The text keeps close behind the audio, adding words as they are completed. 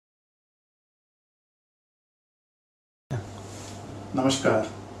Namaskar.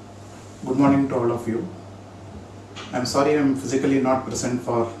 Good morning to all of you. I'm sorry I'm physically not present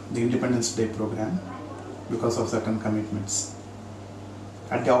for the Independence Day program because of certain commitments.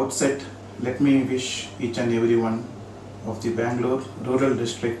 At the outset, let me wish each and every one of the Bangalore Rural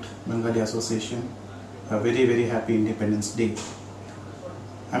District Bengali Association a very happy Independence Day.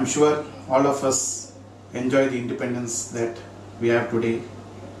 I'm sure all of us enjoy the independence that we have today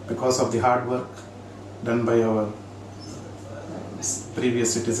because of the hard work done by our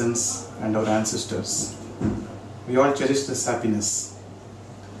previous citizens and our ancestors. We all cherish this happiness.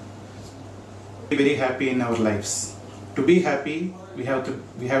 Be very happy in our lives. To be happy, we have to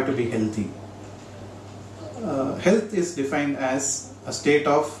be healthy. Health is defined as a state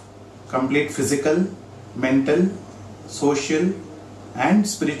of complete physical, mental, social, and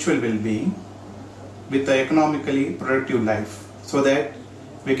spiritual well-being with an economically productive life, so that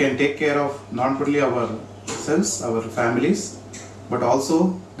we can take care of not only ourselves, our families, but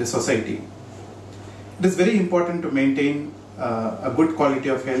also the society. It is very important to maintain a good quality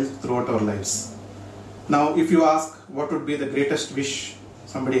of health throughout our lives. Now, if you ask what would be the greatest wish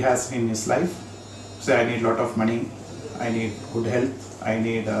somebody has in his life, say I need a lot of money, I need good health, I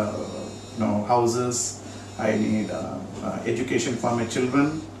need houses, I need education for my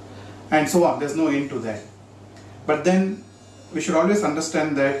children, and so on. There's no end to that. But then we should always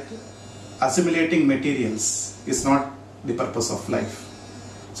understand that assimilating materials is not the purpose of life.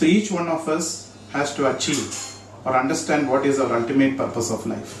 So each one of us has to achieve or understand what is our ultimate purpose of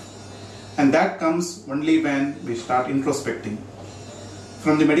life. And that comes only when we start introspecting.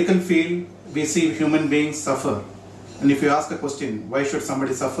 From the medical field, we see human beings suffer. And if you ask a question, why should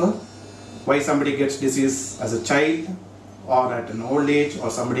somebody suffer? Why somebody gets disease as a child or at an old age,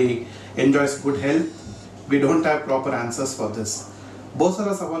 or somebody enjoys good health, we don't have proper answers for this. बहुत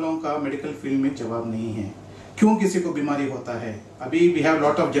सारा सवालों का medical field में जवाब नहीं है. क्यों किसी को बीमारी होता है? अभी we have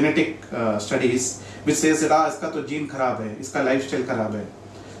lot of genetic studies which says that इसका तो जीन खराब है, इसका लाइफस्टाइल खराब है.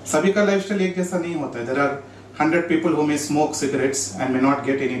 सभी का लाइफस्टाइल एक जैसा नहीं होता है. There are 100 people who may smoke cigarettes and may not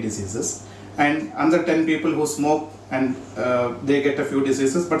get any diseases, and another 10 people who smoke and they get a few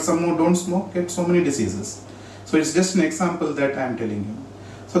diseases, but some who don't smoke get so many diseases. So it's just an example that I am telling you.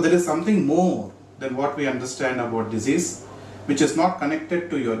 So there is something more than what we understand about disease, which is not connected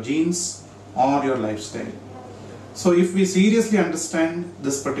to your genes or your lifestyle. So if we seriously understand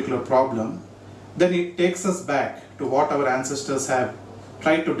this particular problem, then it takes us back to what our ancestors have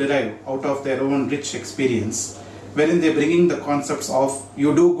tried to derive out of their own rich experience, wherein they're bringing the concepts of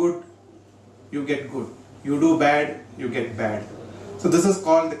you do good, you get good, you do bad, you get bad. So this is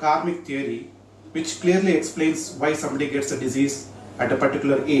called the karmic theory, which clearly explains why somebody gets a disease at a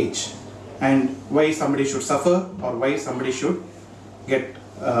particular age and why somebody should suffer or why somebody should get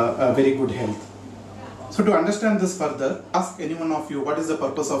a very good health. So to understand this further, ask any one of you what is the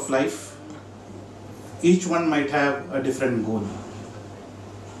purpose of life. Each one might have a different goal.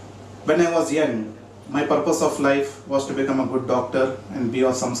 When I was young, my purpose of life was to become a good doctor and be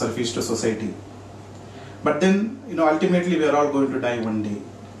of some service to society. But then, ultimately we are all going to die one day.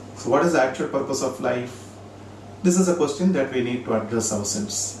 So what is the actual purpose of life? This is a question that we need to address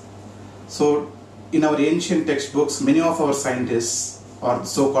ourselves. So in our ancient textbooks, many of our scientists or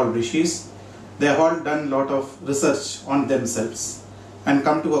so-called rishis, they have all done a lot of research on themselves and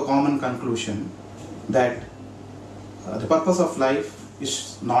come to a common conclusion that the purpose of life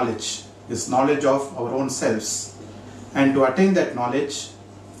is knowledge of our own selves. And to attain that knowledge,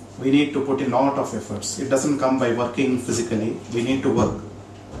 we need to put in a lot of efforts. It doesn't come by working physically, we need to work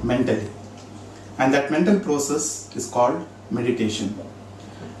mentally. And that mental process is called meditation.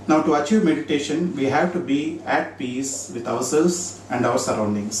 Now to achieve meditation, we have to be at peace with ourselves and our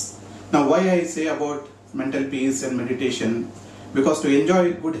surroundings. Now why I say about mental peace and meditation? Because to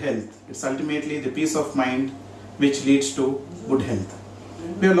enjoy good health, it's ultimately the peace of mind which leads to good health.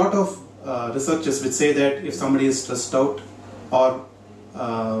 We have a lot of researchers which say that if somebody is stressed out or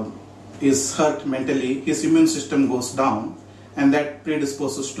is hurt mentally, his immune system goes down, and that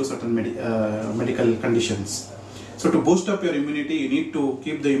predisposes to certain medical conditions. So to boost up your immunity, you need to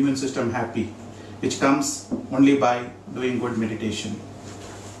keep the immune system happy, which comes only by doing good meditation.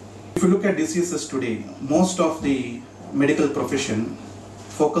 If you look at diseases today, most of the medical profession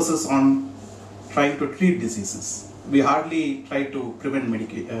focuses on trying to treat diseases. We hardly try to prevent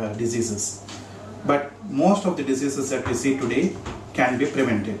diseases. But most of the diseases that we see today can be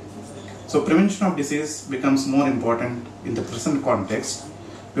prevented. So prevention of disease becomes more important in the present context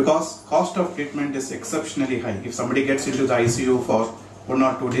because cost of treatment is exceptionally high. If somebody gets into the ICU for 1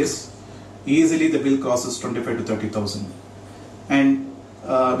 or 2 days, easily the bill crosses 25 to 30,000. And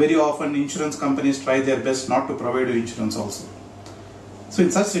very often insurance companies try their best not to provide you insurance also. So in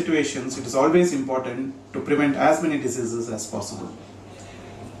such situations, it is always important to prevent as many diseases as possible.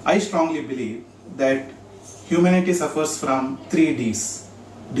 I strongly believe that humanity suffers from 3 Ds: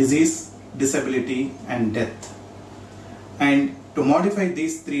 disease, disability and death. And to modify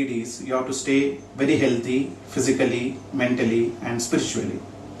these 3 Ds, you have to stay very healthy physically, mentally and spiritually.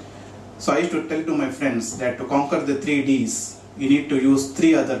 So I used to tell to my friends that to conquer the 3 Ds, you need to use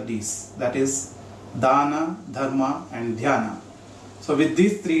 3 other Ds, that is Dana, Dharma and Dhyana. So with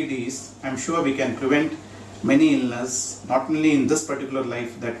these 3 Ds, I am sure we can prevent many illness, not only in this particular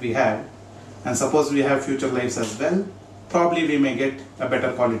life that we have, and suppose we have future lives as well, probably we may get a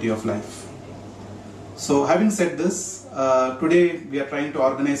better quality of life. So having said this, today we are trying to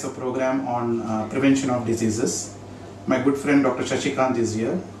organize a program on prevention of diseases. My good friend Dr. Shashikant is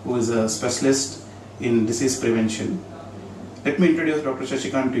here, who is a specialist in disease prevention. Let me introduce Dr.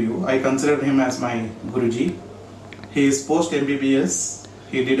 Shashikant to you. I consider him as my Guruji. He is post MBBS.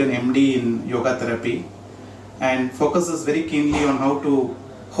 He did an MD in yoga therapy and focuses very keenly on how to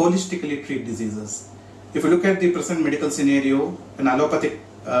holistically treat diseases. If you look at the present medical scenario, an allopathic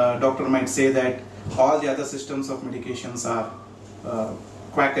doctor might say that all the other systems of medications are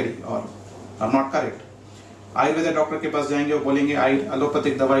quackery or are not correct. Ayurveda doctor के पास जाएंगे और बोलेंगे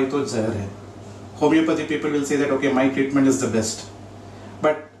allopathic दवाई तो जहर है. Homeopathy people will say that okay, my treatment is the best.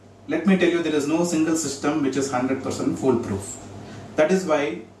 But let me tell you, there is no single system which is 100% foolproof. That is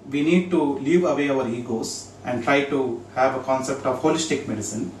why we need to leave away our egos and try to have a concept of holistic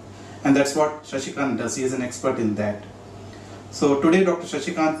medicine. And that's what Shashikant does. He is an expert in that. So today Dr.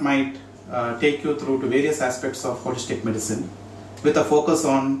 Shashikant might take you through to various aspects of holistic medicine with a focus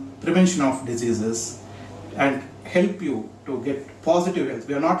on prevention of diseases and help you to get positive health.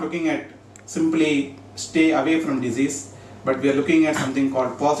 We are not looking at simply stay away from disease, but we are looking at something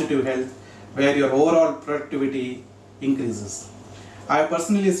called positive health, where your overall productivity increases. I have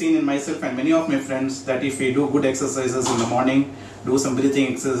personally seen in myself and many of my friends that if we do good exercises in the morning, do some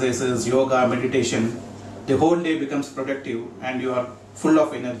breathing exercises, yoga, meditation, the whole day becomes productive and you are full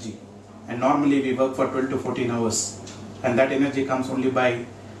of energy. And normally we work for 12 to 14 hours and that energy comes only by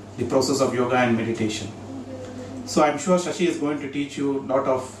the process of yoga and meditation. So I'm sure Shashi is going to teach you a lot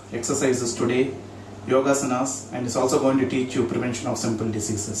of exercises today, yogasanas, and is also going to teach you prevention of simple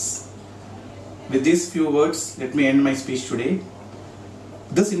diseases. With these few words, let me end my speech today.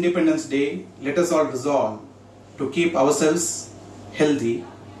 This Independence Day, let us all resolve to keep ourselves healthy,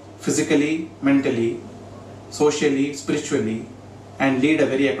 physically, mentally, socially, spiritually, and lead a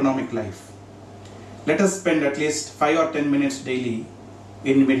very economic life. Let us spend at least 5 or 10 minutes daily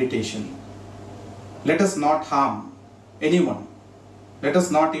in meditation. Let us not harm anyone. Let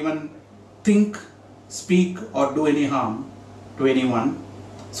us not even think, speak or do any harm to anyone,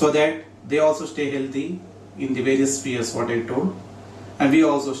 so that they also stay healthy in the various spheres what I told, and we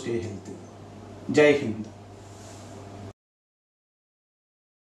also stay healthy. Jai Hind.